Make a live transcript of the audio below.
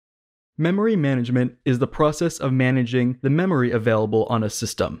Memory management is the process of managing the memory available on a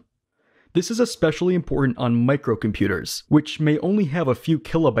system. This is especially important on microcomputers, which may only have a few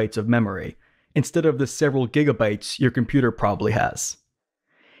kilobytes of memory, instead of the several gigabytes your computer probably has.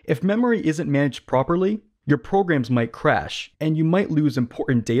 If memory isn't managed properly, your programs might crash, and you might lose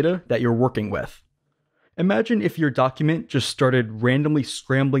important data that you're working with. Imagine if your document just started randomly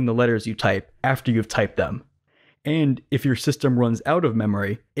scrambling the letters you type after you've typed them. And if your system runs out of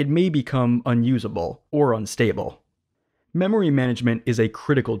memory, it may become unusable or unstable. Memory management is a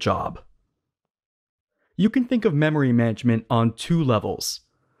critical job. You can think of memory management on two levels.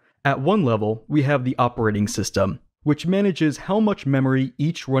 At one level, we have the operating system, which manages how much memory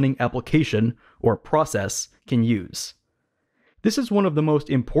each running application or process can use. This is one of the most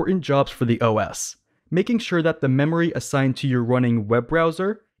important jobs for the OS, making sure that the memory assigned to your running web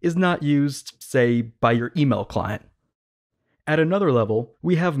browser is not used, say, by your email client. At another level,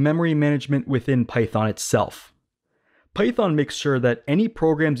 we have memory management within Python itself. Python makes sure that any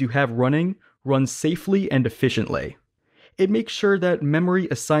programs you have running run safely and efficiently. It makes sure that memory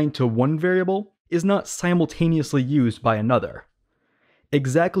assigned to one variable is not simultaneously used by another.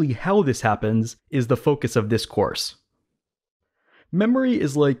 Exactly how this happens is the focus of this course. Memory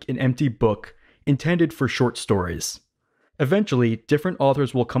is like an empty book intended for short stories. Eventually, different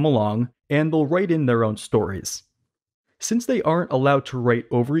authors will come along and they'll write in their own stories. Since they aren't allowed to write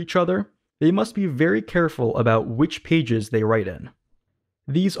over each other, they must be very careful about which pages they write in.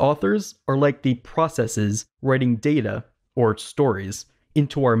 These authors are like the processes writing data, or stories,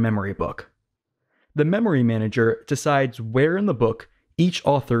 into our memory book. The memory manager decides where in the book each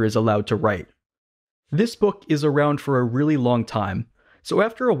author is allowed to write. This book is around for a really long time, so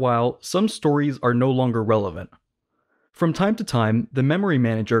after a while, some stories are no longer relevant. From time to time, the memory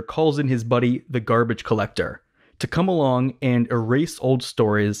manager calls in his buddy, the garbage collector, to come along and erase old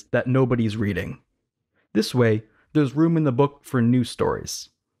stories that nobody's reading. This way, there's room in the book for new stories.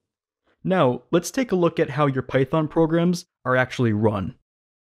 Now, let's take a look at how your Python programs are actually run.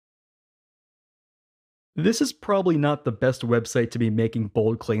 This is probably not the best website to be making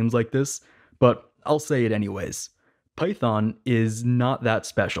bold claims like this, but I'll say it anyways. Python is not that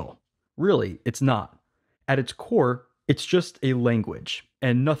special. Really, it's not. At its core, it's just a language,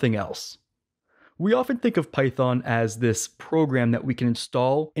 and nothing else. We often think of Python as this program that we can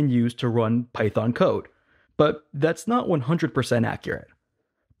install and use to run Python code, but that's not 100% accurate.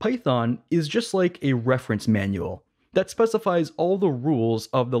 Python is just like a reference manual that specifies all the rules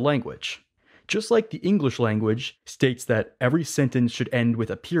of the language. Just like the English language states that every sentence should end with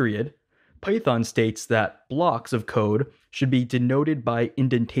a period, Python states that blocks of code should be denoted by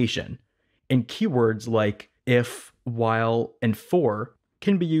indentation, and keywords like if, while, and for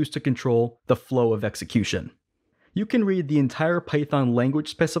can be used to control the flow of execution. You can read the entire Python language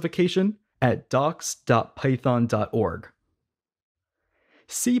specification at docs.python.org.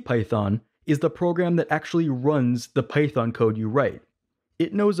 CPython is the program that actually runs the Python code you write.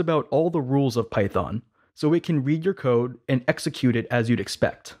 It knows about all the rules of Python, so it can read your code and execute it as you'd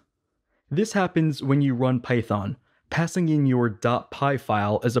expect. This happens when you run Python, passing in your .py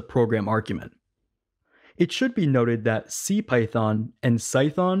file as a program argument. It should be noted that CPython and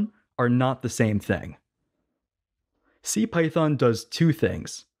Cython are not the same thing. CPython does two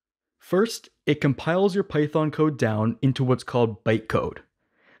things. First, it compiles your Python code down into what's called bytecode.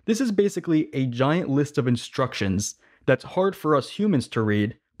 This is basically a giant list of instructions that's hard for us humans to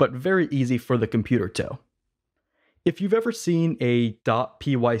read, but very easy for the computer to. If you've ever seen a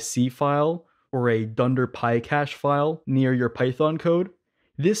 .pyc file or a dunder pycache file near your Python code,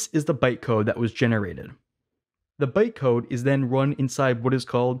 this is the bytecode that was generated. The bytecode is then run inside what is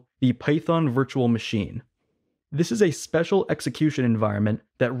called the Python virtual machine. This is a special execution environment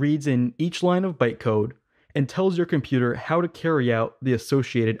that reads in each line of bytecode and tells your computer how to carry out the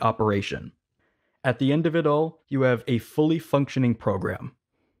associated operation. At the end of it all, you have a fully functioning program.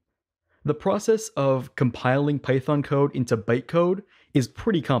 The process of compiling Python code into bytecode is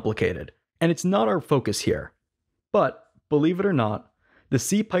pretty complicated, and it's not our focus here. But, believe it or not, the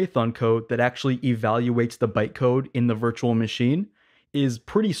CPython code that actually evaluates the bytecode in the virtual machine is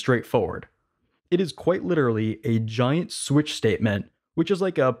pretty straightforward. It is quite literally a giant switch statement, which is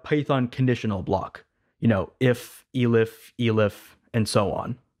like a Python conditional block. If, elif, and so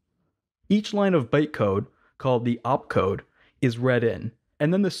on. Each line of bytecode, called the opcode, is read in,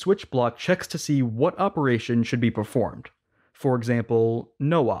 and then the switch block checks to see what operation should be performed. For example,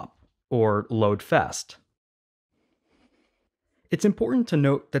 no-op, or load fast. It's important to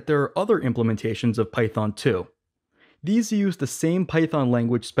note that there are other implementations of Python too. These use the same Python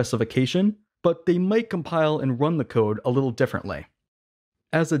language specification, but they might compile and run the code a little differently.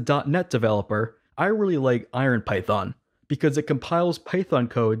 As a .NET developer, I really like IronPython because it compiles Python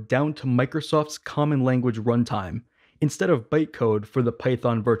code down to Microsoft's Common Language Runtime instead of bytecode for the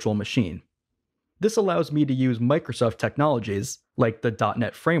Python virtual machine. This allows me to use Microsoft technologies, like the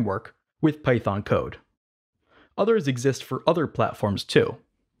 .NET framework, with Python code. Others exist for other platforms too,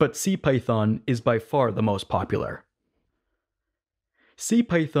 but CPython is by far the most popular.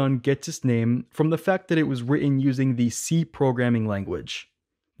 CPython gets its name from the fact that it was written using the C programming language.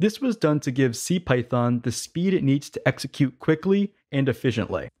 This was done to give CPython the speed it needs to execute quickly and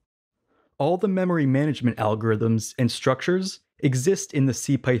efficiently. All the memory management algorithms and structures exist in the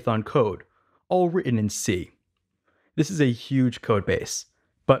CPython code, all written in C. This is a huge codebase,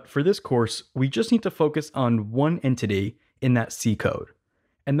 but for this course, we just need to focus on one entity in that C code,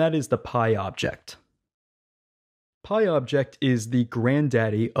 and that is the PyObject. PyObject is the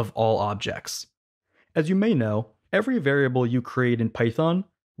granddaddy of all objects. As you may know, every variable you create in Python,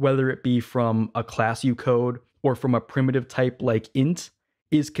 whether it be from a class you code or from a primitive type like int,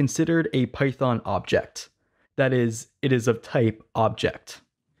 is considered a Python object. That is, it is of type object.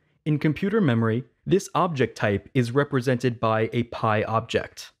 In computer memory, this object type is represented by a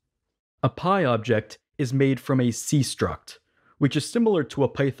PyObject. A PyObject is made from a C struct, which is similar to a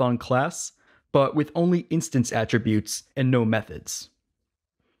Python class, but with only instance attributes and no methods.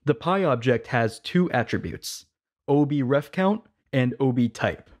 The PyObject has two attributes, OBRefCount and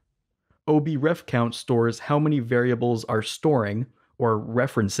OBType. OBRefCount stores how many variables are storing, or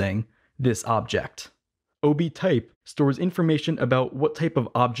referencing, this object. OBType stores information about what type of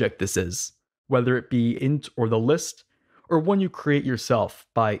object this is, whether it be int or the list, or one you create yourself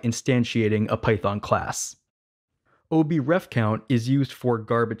by instantiating a Python class. OBRefCount is used for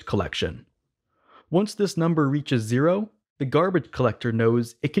garbage collection. Once this number reaches 0, the garbage collector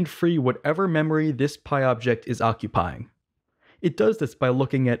knows it can free whatever memory this PyObject is occupying. It does this by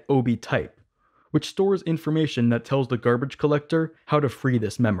looking at OBType, which stores information that tells the garbage collector how to free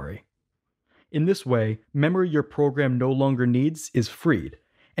this memory. In this way, memory your program no longer needs is freed,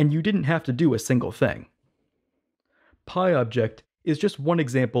 and you didn't have to do a single thing. PyObject is just one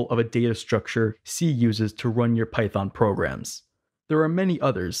example of a data structure C uses to run your Python programs. There are many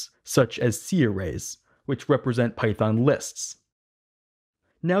others, such as C arrays, which represent Python lists.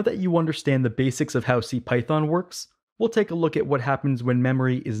 Now that you understand the basics of how CPython works, we'll take a look at what happens when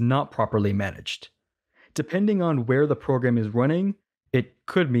memory is not properly managed. Depending on where the program is running, it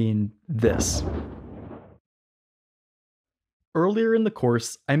could mean this. Earlier in the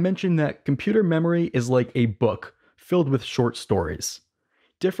course, I mentioned that computer memory is like a book filled with short stories.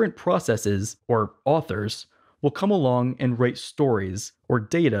 Different processes, or authors, will come along and write stories or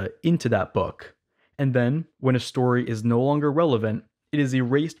data into that book, and then, when a story is no longer relevant, it is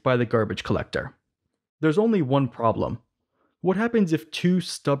erased by the garbage collector. There's only one problem. What happens if two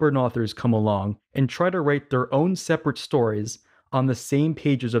stubborn authors come along and try to write their own separate stories on the same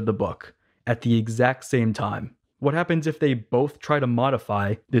pages of the book at the exact same time? What happens if they both try to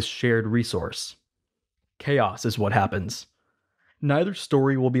modify this shared resource? Chaos is what happens. Neither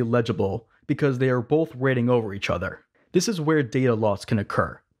story will be legible because they are both writing over each other. This is where data loss can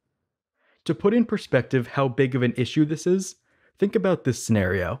occur. To put in perspective how big of an issue this is, think about this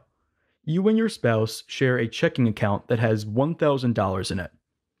scenario. You and your spouse share a checking account that has $1,000 in it.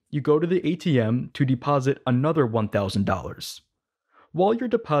 You go to the ATM to deposit another $1,000. While you're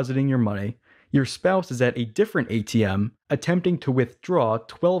depositing your money, your spouse is at a different ATM attempting to withdraw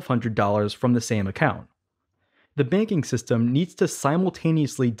 $1,200 from the same account. The banking system needs to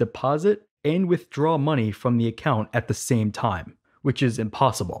simultaneously deposit and withdraw money from the account at the same time, which is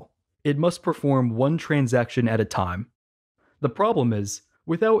impossible. It must perform one transaction at a time. The problem is,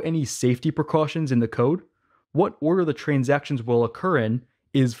 without any safety precautions in the code, what order the transactions will occur in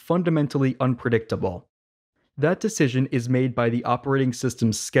is fundamentally unpredictable. That decision is made by the operating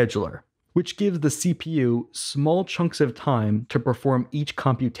system's scheduler, which gives the CPU small chunks of time to perform each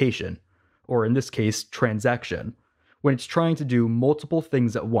computation, or in this case, transaction, when it's trying to do multiple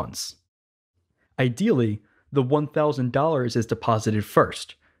things at once. Ideally, the $1,000 is deposited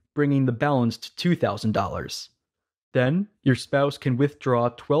first, bringing the balance to $2,000. Then, your spouse can withdraw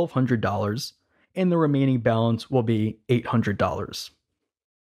 $1,200, and the remaining balance will be $800.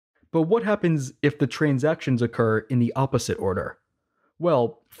 But what happens if the transactions occur in the opposite order?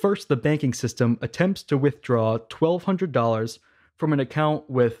 Well, first the banking system attempts to withdraw $1,200 from an account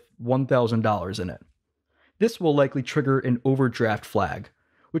with $1,000 in it. This will likely trigger an overdraft flag,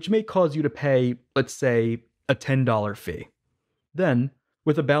 which may cause you to pay, let's say, a $10 fee. Then,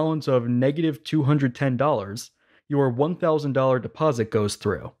 with a balance of negative $210, your $1,000 deposit goes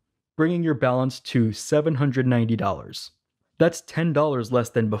through, bringing your balance to $790. That's $10 less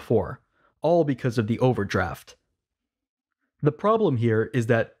than before, all because of the overdraft. The problem here is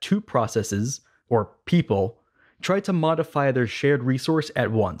that two processes, or people, try to modify their shared resource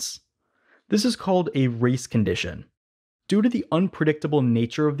at once. This is called a race condition. Due to the unpredictable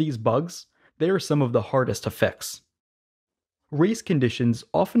nature of these bugs, they are some of the hardest to fix. Race conditions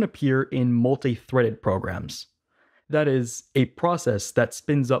often appear in multi-threaded programs. That is, a process that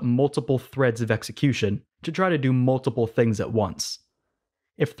spins up multiple threads of execution to try to do multiple things at once.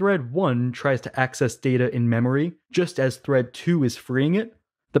 If thread 1 tries to access data in memory just as thread 2 is freeing it,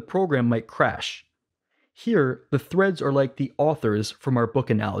 the program might crash. Here, the threads are like the authors from our book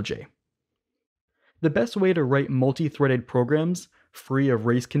analogy. The best way to write multi-threaded programs, free of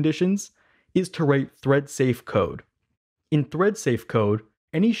race conditions, is to write thread-safe code. In thread-safe code,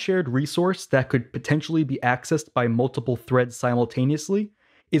 any shared resource that could potentially be accessed by multiple threads simultaneously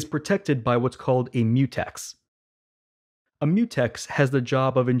is protected by what's called a mutex. A mutex has the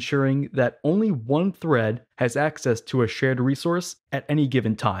job of ensuring that only one thread has access to a shared resource at any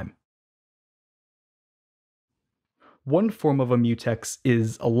given time. One form of a mutex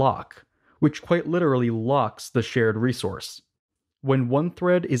is a lock, which quite literally locks the shared resource. When one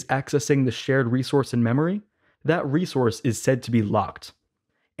thread is accessing the shared resource in memory, that resource is said to be locked.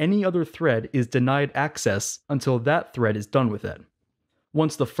 Any other thread is denied access until that thread is done with it.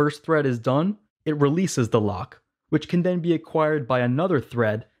 Once the first thread is done, it releases the lock, which can then be acquired by another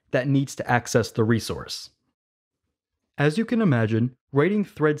thread that needs to access the resource. As you can imagine, writing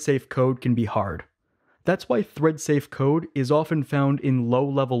thread-safe code can be hard. That's why thread-safe code is often found in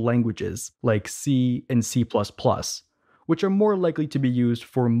low-level languages like C and C++, which are more likely to be used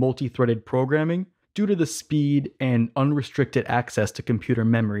for multi-threaded programming due to the speed and unrestricted access to computer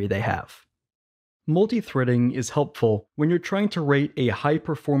memory they have. Multi-threading is helpful when you're trying to write a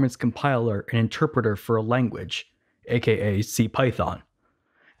high-performance compiler and interpreter for a language, aka CPython.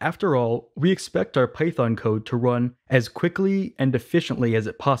 After all, we expect our Python code to run as quickly and efficiently as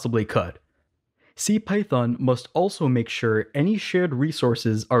it possibly could. CPython must also make sure any shared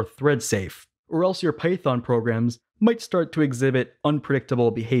resources are thread-safe, or else your Python programs might start to exhibit unpredictable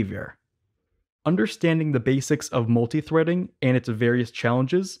behavior. Understanding the basics of multithreading and its various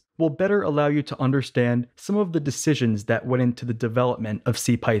challenges will better allow you to understand some of the decisions that went into the development of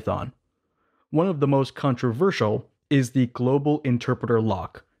CPython. One of the most controversial is the global interpreter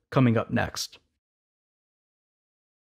lock, coming up next.